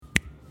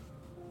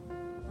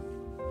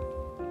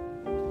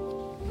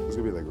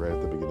gonna be like right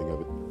at the beginning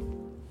of it.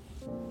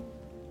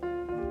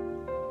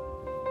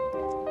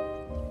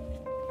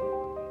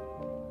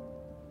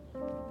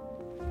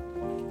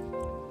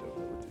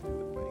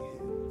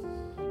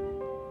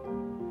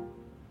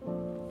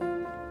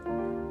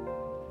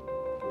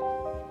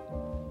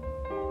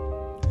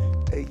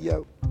 Hey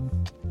yo,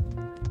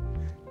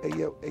 hey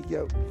yo, hey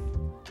yo.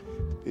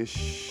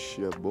 It's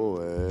your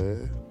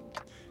boy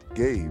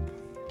Gabe,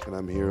 and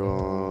I'm here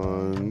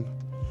on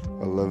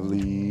a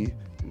lovely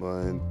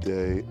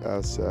Monday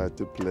outside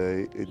to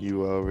play, and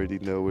you already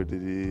know what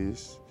it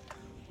is.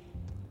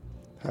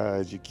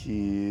 Hide your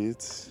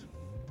kids,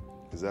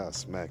 cause I'll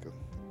smack them.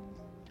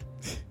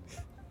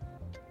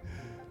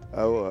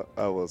 I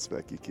won't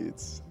smack your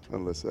kids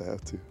unless I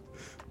have to.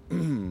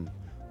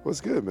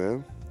 What's good,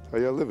 man? How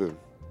y'all living?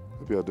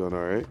 Hope y'all doing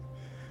all right.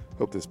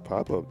 Hope this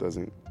pop-up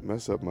doesn't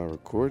mess up my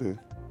recording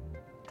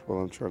while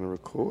I'm trying to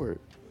record.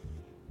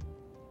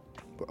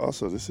 But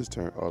also, this is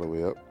turned all the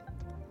way up.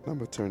 I'm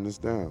going to turn this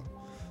down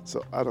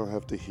so I don't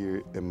have to hear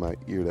it in my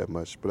ear that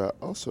much. But I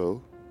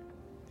also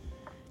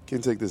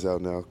can take this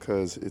out now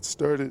because it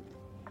started.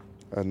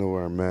 I know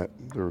where I'm at.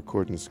 The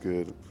recording's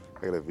good.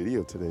 I got a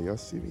video today. Y'all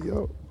see me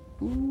out.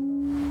 Ooh.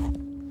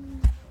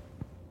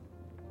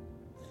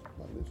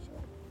 My lips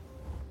shot.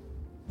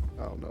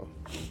 I don't know.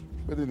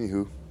 But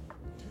anywho,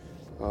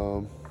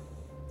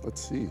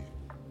 let's see.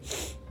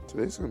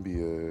 Today's going to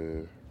be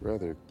a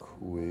rather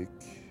quick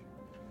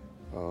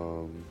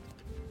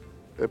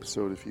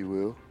episode, if you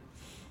will.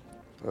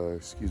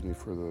 Excuse me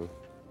for the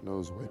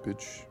nose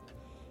wipage.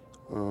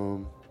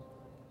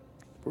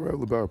 We're at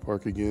LeBauer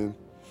Park again.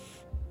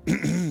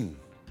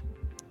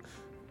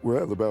 We're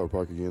at LeBauer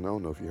Park again. I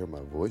don't know if you heard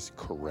my voice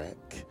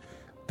crack.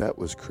 That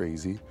was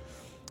crazy.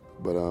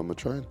 But I'm going to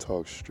try and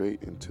talk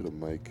straight into the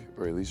mic,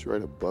 or at least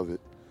right above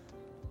it.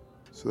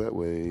 So that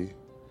way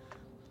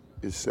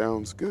it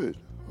sounds good.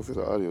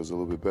 Hopefully the audio is a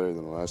little bit better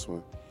than the last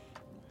one.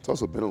 It's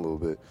also been a little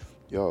bit.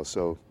 Y'all,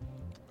 so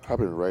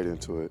hopping right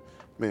into it.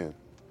 Man,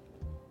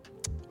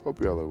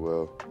 hope y'all are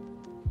well.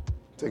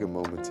 Take a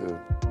moment to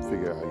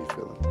figure out how you're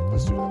feeling.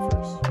 Let's do that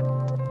first.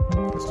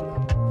 Let's do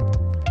that.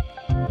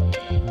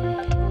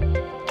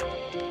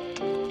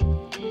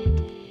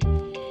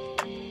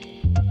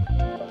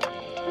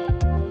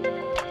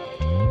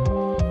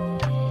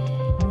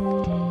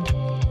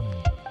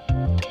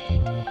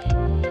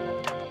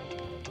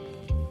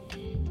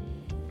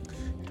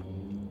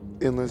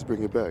 And let's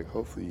bring it back.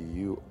 Hopefully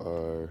you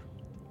are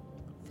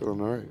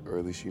feeling all right, or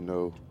at least you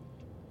know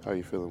how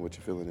you're feeling, what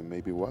you're feeling, and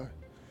maybe why.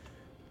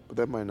 But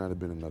that might not have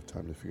been enough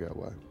time to figure out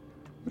why,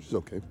 which is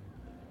okay.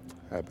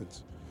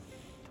 Happens.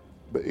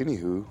 But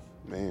anywho,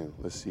 man,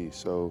 let's see.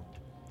 So,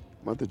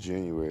 month of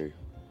January,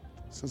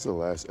 since the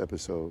last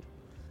episode,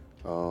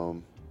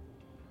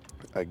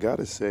 I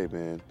gotta say,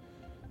 man,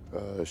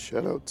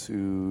 shout out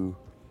to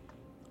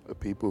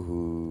people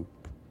who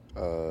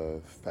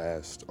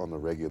fast on the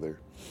regular.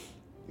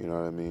 You know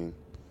what I mean?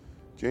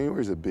 January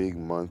is a big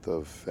month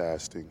of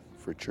fasting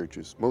for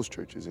churches. Most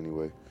churches,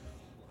 anyway.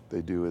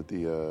 They do it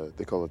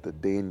they call it the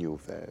Daniel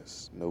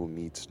fast. No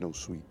meats, no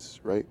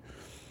sweets, right?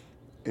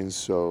 And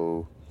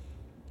so,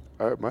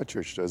 my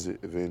church does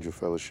it, Evangel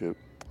Fellowship,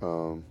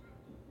 and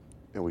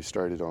we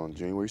started on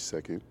January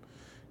 2nd,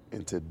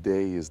 and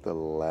today is the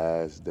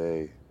last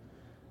day.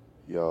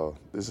 Y'all,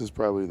 this is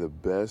probably the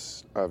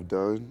best I've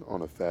done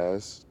on a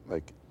fast,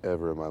 like,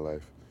 ever in my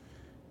life.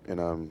 And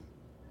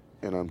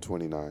I'm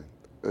 29.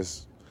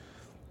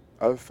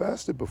 I've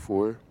fasted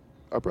before.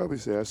 I'll probably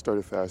say I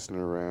started fasting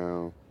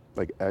around,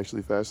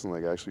 actually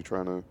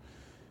trying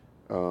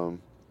to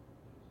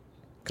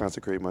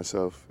consecrate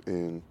myself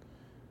and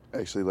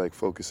actually,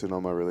 focusing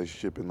on my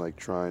relationship and,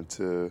 trying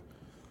to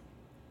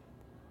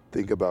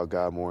think about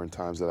God more in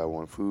times that I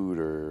want food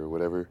or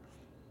whatever,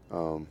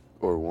 or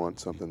want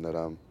something that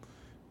I'm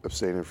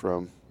abstaining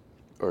from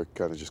or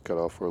kind of just cut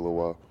off for a little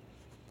while.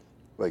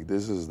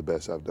 This is the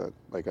best I've done.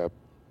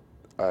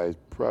 I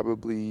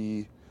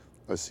probably,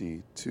 let's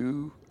see,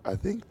 I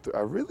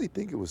really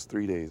think it was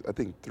 3 days. I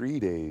think 3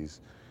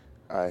 days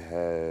I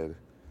had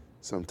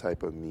some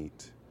type of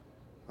meat,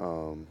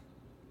 along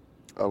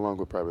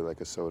with probably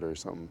a soda or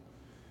something.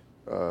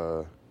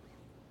 But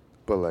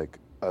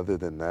other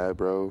than that,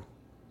 bro,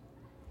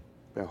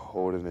 been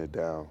holding it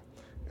down.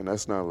 And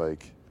that's not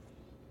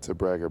to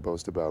brag or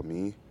boast about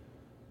me,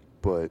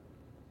 but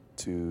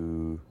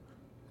to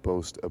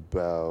boast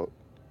about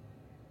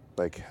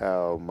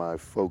how my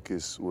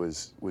focus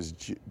was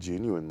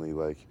genuinely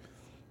all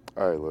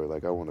right,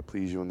 Lord, I want to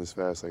please you in this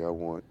fast. I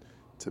want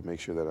to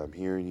make sure that I'm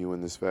hearing you in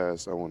this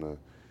fast. I want to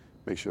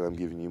make sure that I'm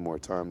giving you more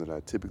time than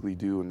I typically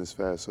do in this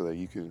fast so that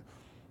you can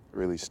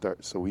really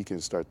so we can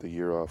start the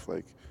year off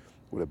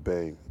with a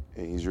bang.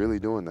 And he's really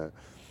doing that.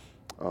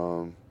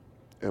 And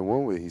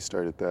one way he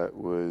started that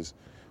was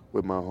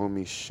with my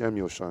homie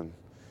Shamyoshan,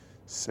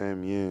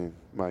 Sam Yin,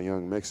 my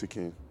young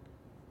Mexican.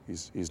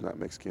 He's not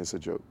Mexican, it's a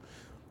joke.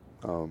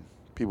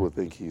 People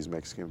think he's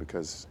Mexican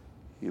because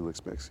he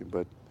looks Mexican,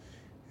 but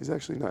he's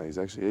actually not. He's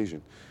actually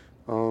Asian.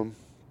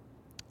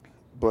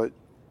 But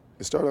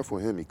it started off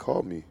with him. He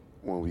called me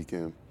one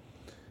weekend,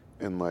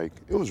 and like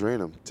it was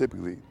random,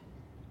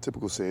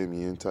 typical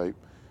Samian type.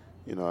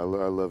 I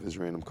love his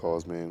random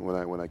calls, man.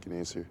 When I can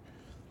answer,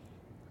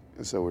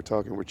 and so we're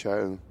talking, we're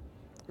chatting,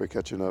 we're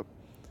catching up,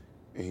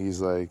 and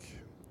he's like,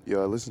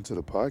 "Yo, I listened to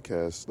the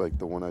podcast, like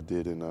the one I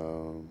did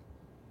in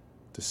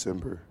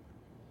December,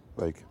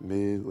 like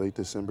late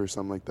December,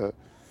 something like that.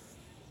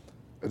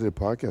 I did a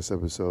podcast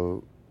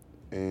episode,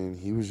 and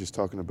he was just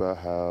talking about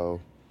how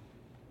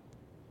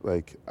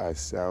like I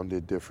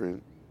sounded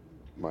different,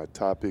 my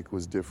topic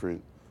was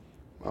different,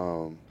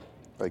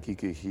 like he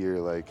could hear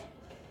like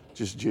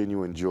just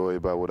genuine joy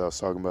about what I was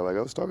talking about. Like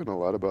I was talking a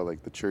lot about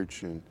like the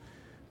church and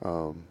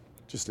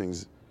just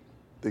things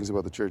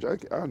about the church. I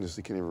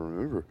honestly can't even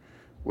remember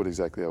what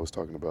exactly I was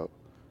talking about.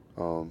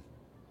 Um,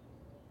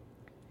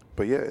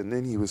 but yeah, and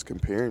then he was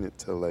comparing it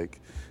to like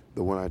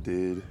the one I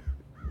did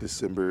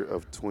December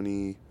of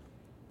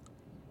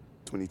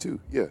 2022.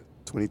 Yeah,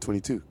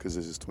 2022, because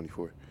this is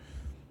 24.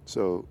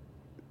 So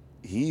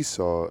he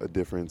saw a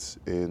difference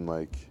in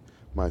like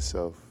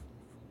myself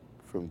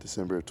from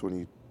December of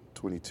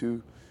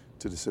 2022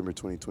 to December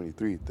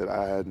 2023 that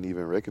I hadn't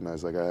even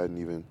recognized. Like I hadn't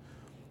even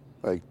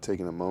like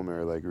taken a moment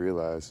or like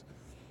realized,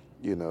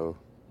 you know,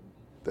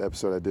 the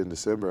episode I did in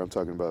December, I'm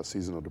talking about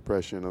seasonal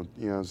depression.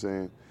 You know what I'm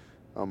saying?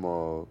 I'm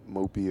all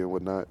mopey and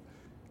whatnot,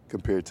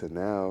 compared to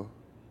now,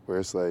 where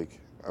it's like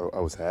I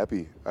was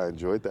happy. I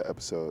enjoyed that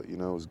episode. It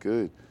was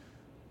good.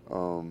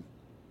 Um,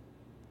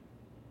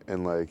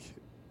 and like,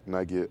 and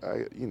I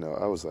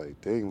was like,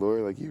 dang,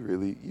 Lord, like you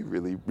really, you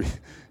know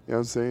what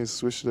I'm saying?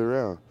 Switched it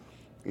around,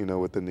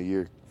 within the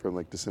year from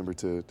like December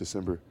to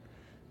December.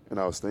 And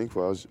I was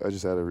thankful. I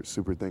just had a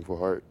super thankful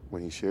heart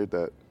when he shared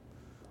that.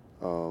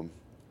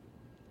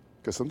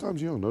 Because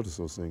sometimes you don't notice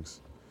those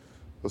things.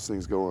 Those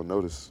things go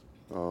unnoticed.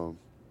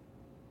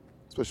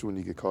 Especially when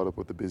you get caught up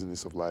with the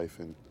business of life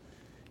and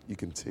you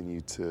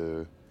continue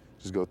to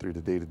just go through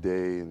the day to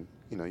day, and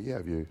you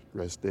have your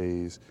rest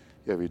days,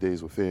 you have your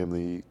days with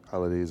family,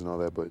 holidays and all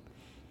that, but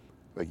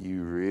like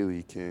you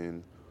really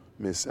can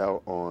miss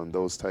out on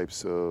those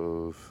types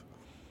of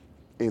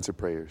answer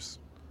prayers.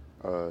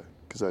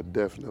 Because I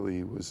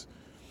definitely was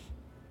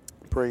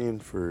praying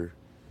for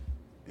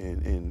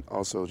and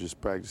also just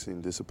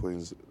practicing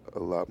disciplines a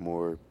lot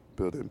more,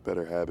 building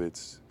better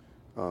habits,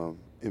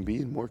 and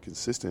being more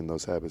consistent in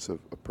those habits of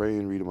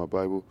praying, reading my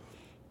Bible,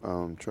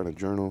 trying to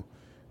journal,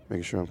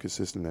 making sure I'm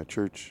consistent at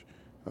church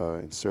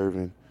and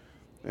serving,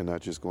 and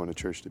not just going to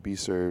church to be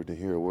served and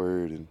hear a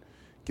word and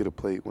get a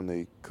plate when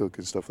they cook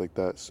and stuff like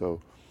that. So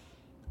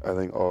I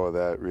think all of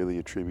that really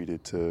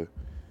attributed to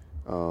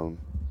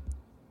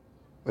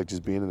like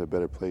just being in a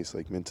better place,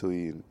 like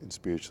mentally and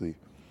spiritually.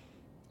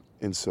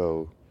 And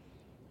so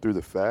through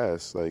the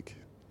fast, like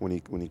when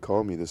he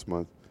called me this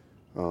month,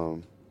 I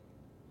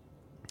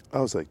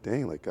was like,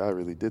 dang, like God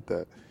really did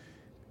that.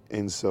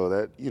 And so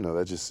that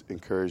just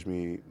encouraged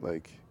me,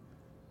 like,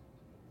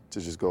 to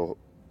just go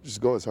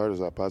as hard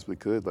as I possibly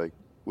could, like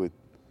with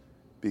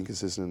being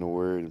consistent in the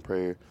word and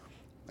prayer.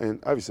 And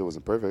obviously it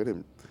wasn't perfect.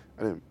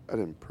 I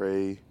didn't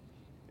pray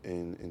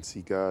and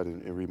seek God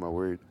and read my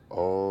word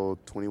all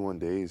 21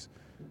 days.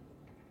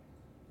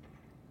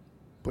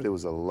 But it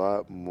was a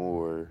lot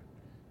more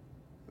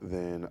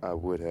than I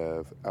would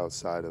have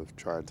outside of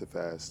trying to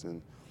fast and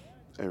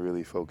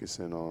really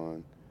focusing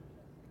on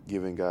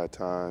giving God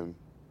time,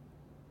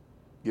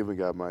 giving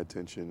God my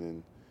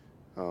attention,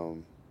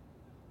 and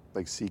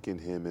like seeking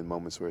Him in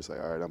moments where it's like,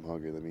 all right, I'm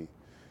hungry, let me, you know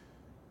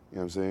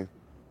what I'm saying?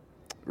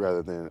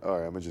 Rather than, all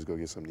right, I'm gonna just go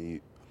get something to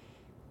eat,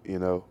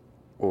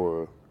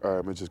 or all right,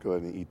 I'm gonna just go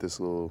ahead and eat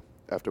this little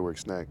after work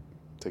snack,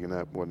 take a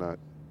nap, whatnot,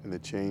 and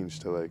it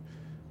changed to like,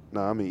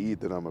 nah, I'm gonna eat,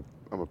 then I'm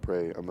gonna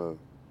pray, I'm gonna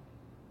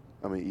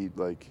eat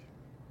like,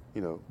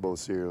 bowl of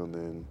cereal and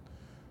then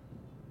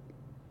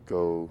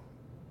go,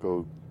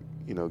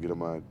 get on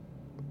my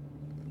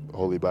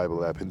Holy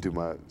Bible app and do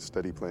my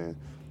study plan.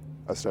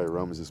 I started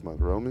Romans this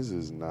month. Romans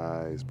is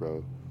nice,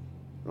 bro.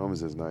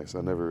 Romans is nice.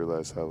 I never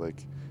realized how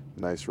like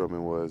nice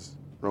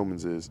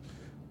Romans is.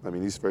 I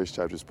mean, these first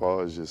chapters,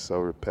 Paul is just so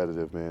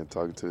repetitive, man.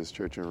 Talking to this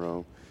church in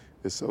Rome,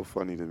 it's so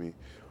funny to me,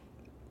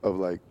 of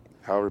like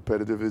how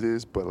repetitive it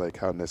is, but like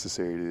how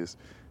necessary it is.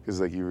 Because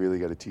like you really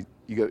got to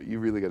you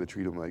really got to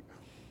treat them like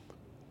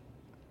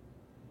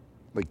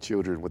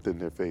children within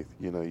their faith.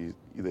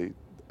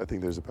 I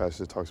think there's a passage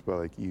that talks about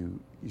like you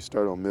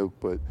start on milk,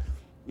 but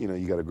you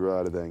got to grow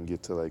out of that and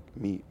get to like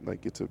meat, like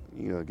get to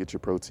get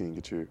your protein,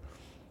 get your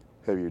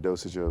heavier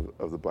dosage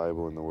of the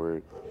Bible and the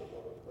Word.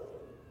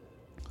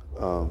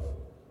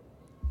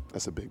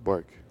 That's a big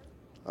bark.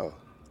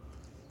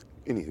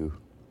 Anywho,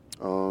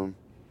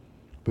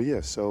 but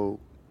yeah. So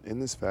in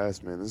this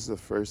fast, man, this is the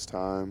first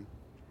time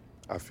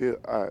I feel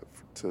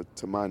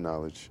to my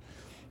knowledge,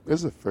 this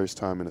is the first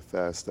time in a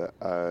fast that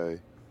I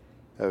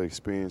have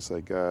experienced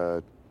like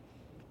God,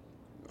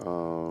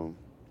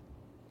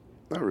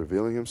 not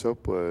revealing Himself,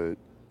 but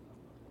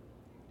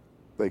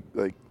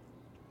like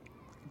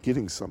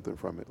getting something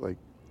from it, like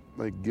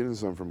getting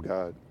something from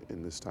God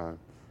in this time.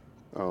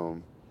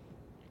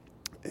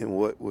 And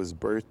what was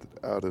birthed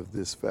out of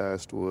this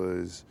fast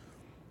was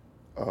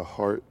a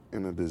heart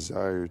and a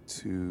desire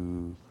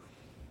to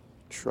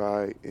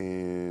try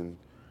and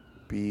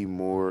be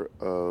more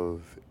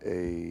of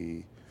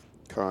a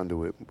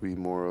conduit, be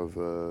more of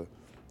a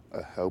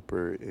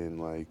helper in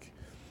like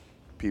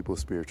people's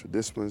spiritual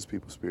disciplines,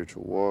 people's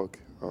spiritual walk,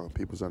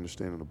 people's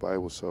understanding of the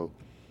Bible. So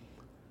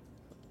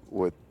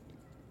what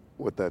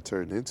that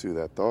turned into,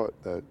 that thought,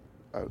 that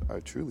I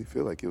truly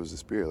feel like it was the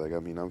Spirit. Like, I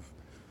mean,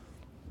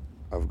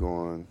 I've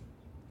gone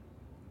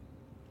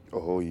a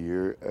whole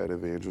year at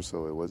Evangel,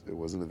 so it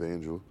wasn't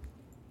Evangel.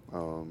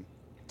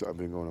 I've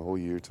been going a whole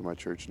year to my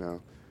church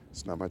now.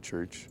 It's not my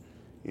church.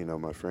 You know,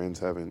 my friends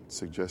haven't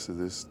suggested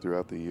this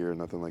throughout the year,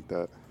 nothing like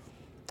that.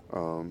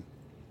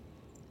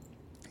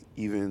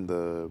 Even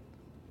the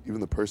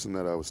person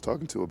that I was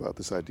talking to about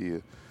this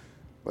idea,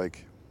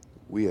 like,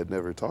 we had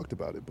never talked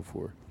about it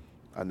before.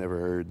 I never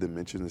heard them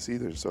mention this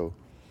either. So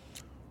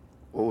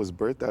what was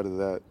birthed out of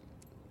that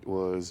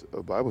was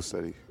a Bible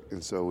study.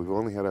 And so we've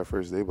only had our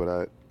first day,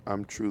 but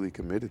I'm truly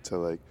committed to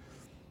like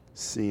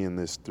seeing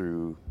this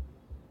through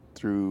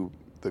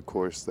the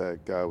course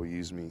that God will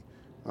use me,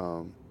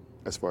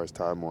 as far as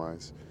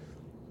time-wise,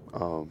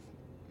 and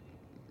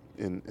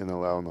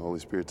allowing the Holy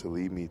Spirit to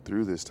lead me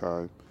through this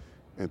time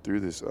and through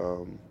this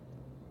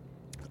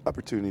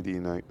opportunity.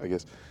 And I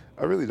guess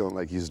I really don't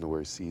like using the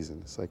word season.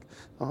 It's like,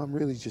 oh, I'm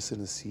really just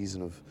in a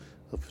season of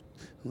da,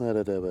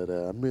 da, da, da,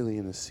 da. I'm really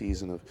in a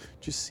season of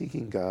just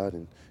seeking God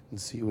and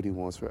see what He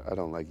wants for. I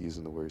don't like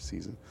using the word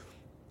season,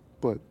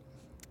 but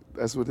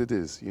that's what it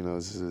is. You know,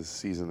 this is a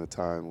season of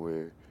time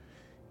where,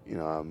 you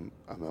know, I'm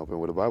helping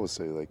with a Bible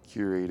study, like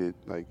curate it,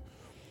 like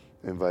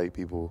invite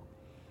people,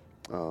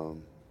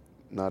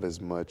 not as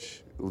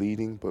much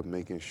leading, but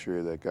making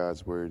sure that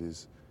God's word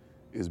is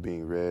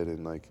being read,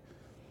 and like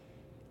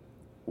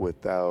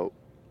without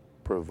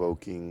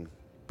provoking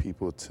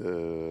people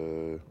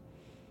to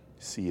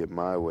see it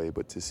my way,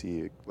 but to see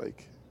it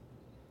like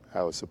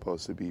how it's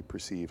supposed to be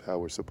perceived, how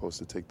we're supposed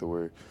to take the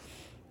word.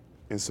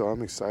 And so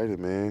I'm excited,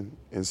 man.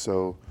 And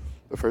so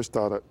the first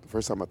time I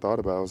thought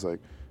about it, I was like,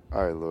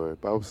 all right,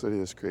 Lord, Bible study,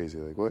 that's crazy.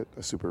 Like, what?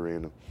 That's super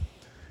random.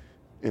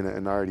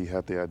 And I already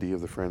had the idea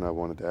of the friend I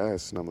wanted to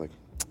ask, and I'm like,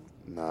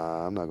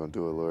 nah, I'm not going to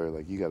do it, Lord.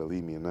 Like, you got to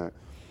lead me in that.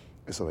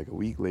 And so like a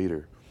week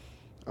later,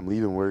 I'm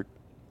leaving work.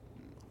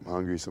 I'm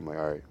hungry, so I'm like,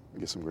 all right,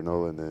 get some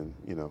granola, and then,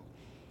 you know,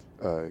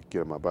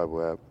 get on my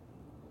Bible app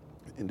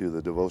and do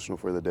the devotional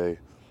for the day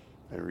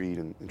and read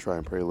and try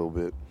and pray a little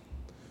bit.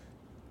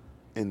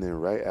 And then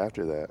right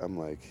after that, I'm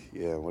like,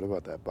 yeah, what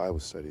about that Bible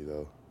study,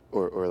 though?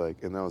 Or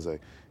like, and I was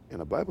like,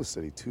 and a Bible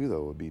study, too,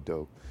 though, would be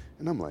dope.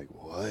 And I'm like,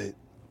 what?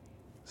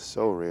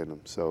 So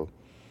random. So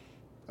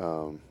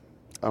I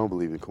don't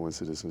believe in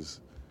coincidences.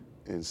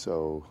 And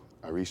so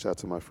I reached out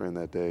to my friend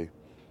that day.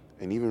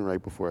 And even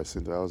right before I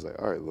sent it, I was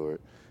like, all right,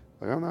 Lord,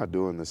 like, I'm not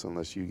doing this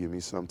unless you give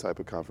me some type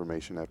of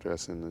confirmation after I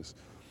send this.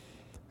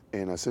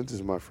 And I sent this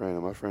to my friend,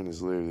 and my friend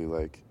is literally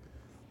like,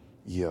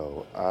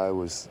 yo,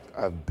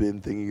 I've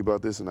been thinking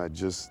about this, and I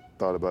just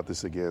thought about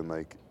this again,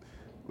 like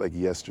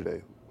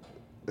yesterday.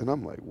 And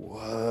I'm like,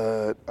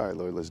 what? All right,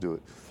 Lord, let's do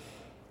it.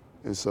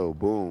 And so,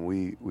 boom,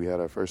 we had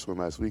our first one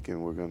last week,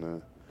 and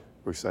we're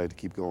excited to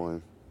keep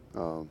going.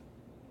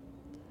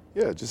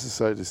 Yeah, just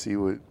excited to see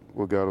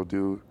what God will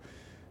do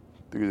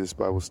through this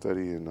Bible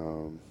study,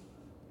 and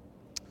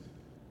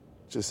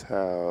just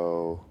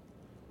how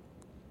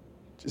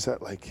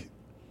like,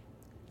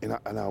 and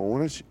I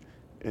want to,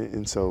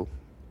 and so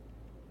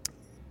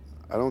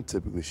I don't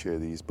typically share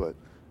these, but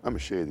I'm gonna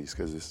share these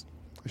because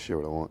I share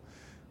what I want.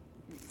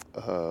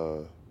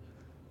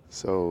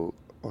 So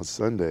on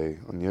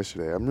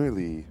yesterday,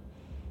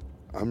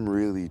 I'm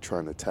really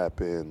trying to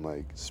tap in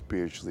like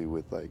spiritually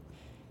with like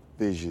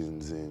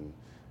visions and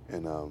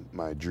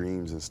my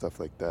dreams and stuff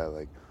like that.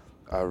 Like,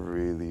 I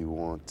really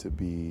want to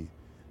be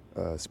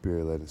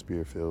spirit-led and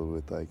spirit-filled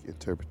with like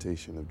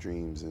interpretation of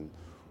dreams and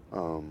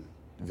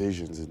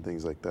visions and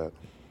things like that.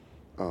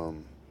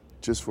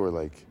 Just for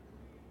like,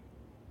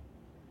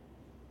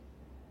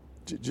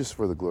 just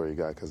for the glory of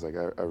God, because like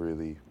I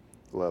really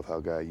love how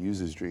God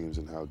uses dreams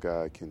and how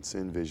God can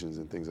send visions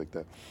and things like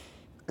that.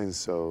 And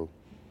so,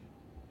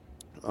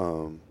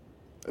 a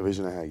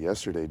vision I had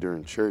yesterday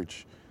during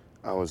church,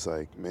 I was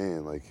like,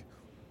 man, like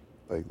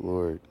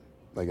Lord,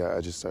 like I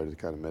just started to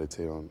kind of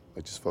meditate on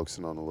like just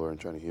focusing on the Lord and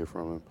trying to hear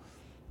from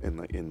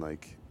Him,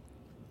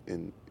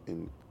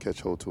 and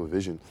catch hold to a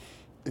vision.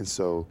 And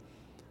so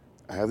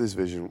I have this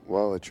vision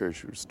while at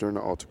church. It was during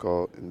the altar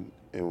call, and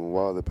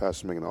while the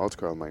pastor's making the altar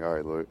call, I'm like, all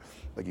right, Lord,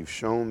 like you've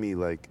shown me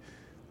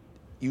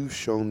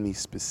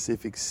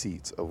specific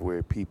seats of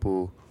where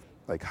people,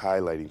 like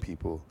highlighting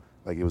people,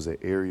 like it was an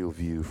aerial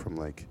view from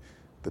like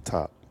the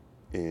top,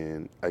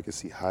 and I could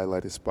see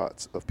highlighted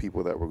spots of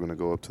people that were going to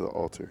go up to the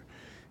altar,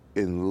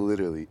 in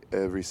literally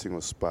every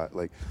single spot.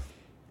 Like,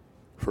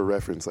 for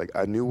reference, like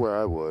I knew where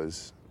I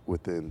was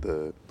within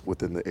the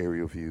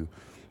aerial view,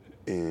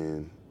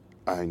 and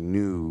I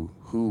knew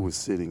who was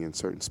sitting in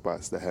certain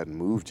spots that hadn't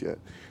moved yet.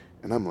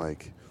 And I'm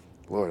like,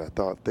 Lord, I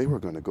thought they were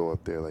going to go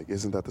up there. Like,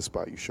 isn't that the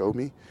spot you showed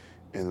me?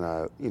 And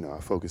I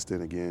focused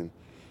in again.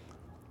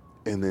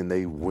 And then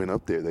they went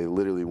up there. They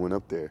literally went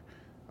up there.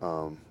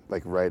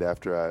 Like right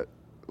after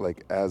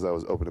as I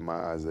was opening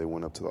my eyes, they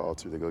went up to the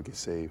altar to go get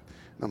saved.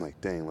 And I'm like,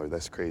 dang, Lord,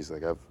 that's crazy.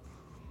 Like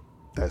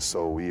that's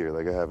so weird.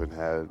 Like I haven't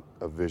had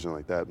a vision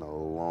like that in a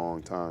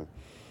long time.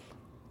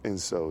 And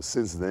so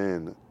since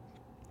then,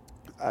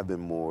 I've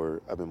been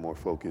more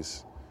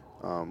focused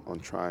on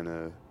trying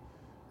to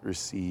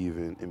receive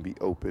and be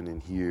open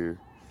and hear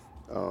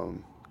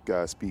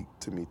God speak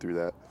to me through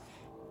that.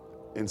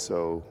 And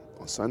so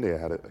on Sunday, I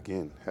had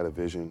a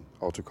vision,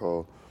 altar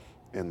call,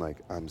 and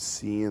like I'm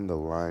seeing the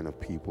line of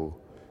people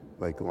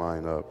like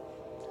line up,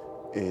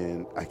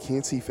 and I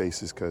can't see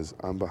faces because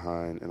I'm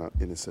behind, and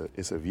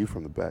it's a view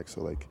from the back.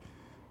 So like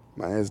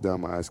my head's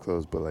down, my eyes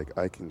closed, but like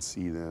I can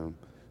see them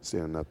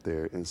standing up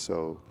there. And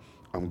so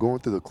I'm going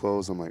through the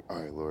clothes. I'm like, all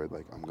right, Lord,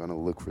 like I'm gonna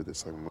look for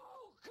this. Like,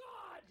 Oh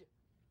God!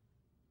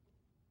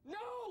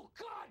 No,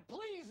 God,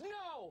 please,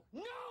 no,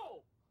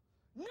 no,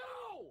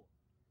 no,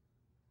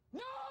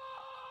 no!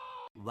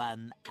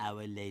 1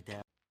 hour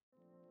later.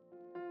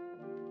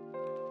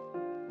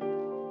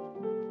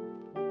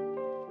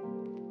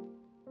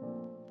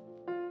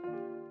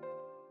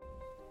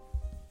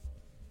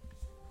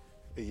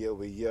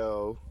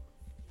 Yo.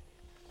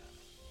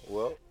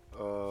 Well,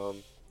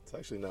 it's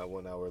actually not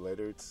 1 hour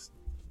later. It's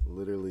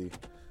literally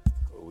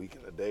a week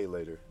and a day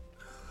later.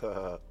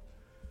 But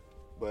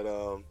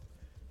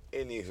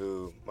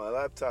anywho, my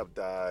laptop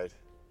died.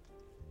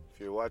 If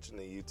you're watching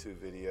the YouTube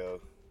video,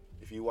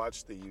 if you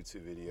watch the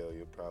YouTube video,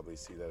 you'll probably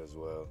see that as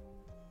well.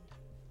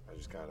 I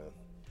just kind of,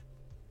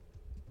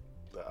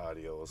 the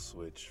audio will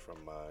switch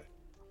from my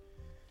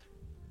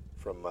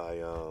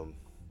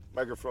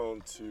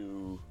microphone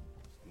to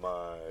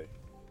my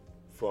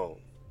phone.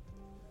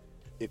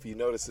 If you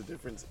notice the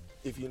difference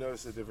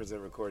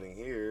in recording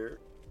here,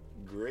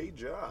 great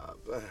job.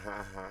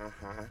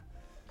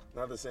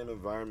 Not the same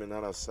environment,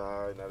 not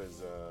outside, not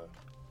as I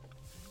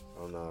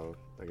don't know.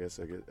 I guess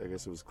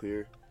it was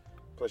clear.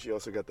 Plus, you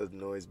also got the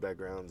noise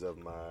backgrounds of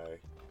my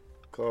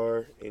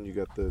car, and you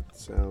got the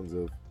sounds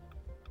of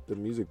the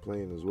music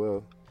playing as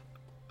well.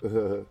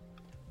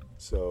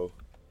 So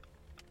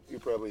you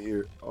probably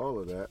hear all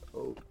of that.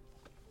 Oh,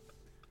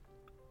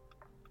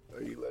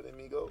 are you letting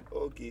me go?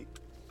 Okay.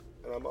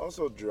 And I'm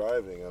also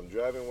driving. I'm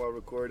driving while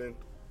recording.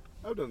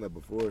 I've done that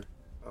before.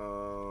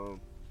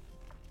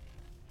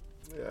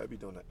 Yeah, I'd be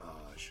doing that.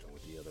 I should have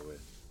went the other way.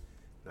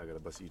 Now I gotta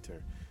bust a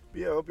U-turn.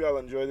 But yeah, I hope y'all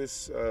enjoy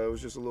this. It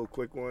was just a little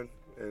quick one.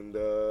 And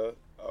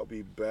I'll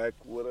be back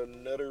with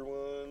another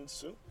one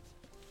soon.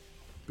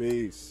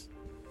 Peace.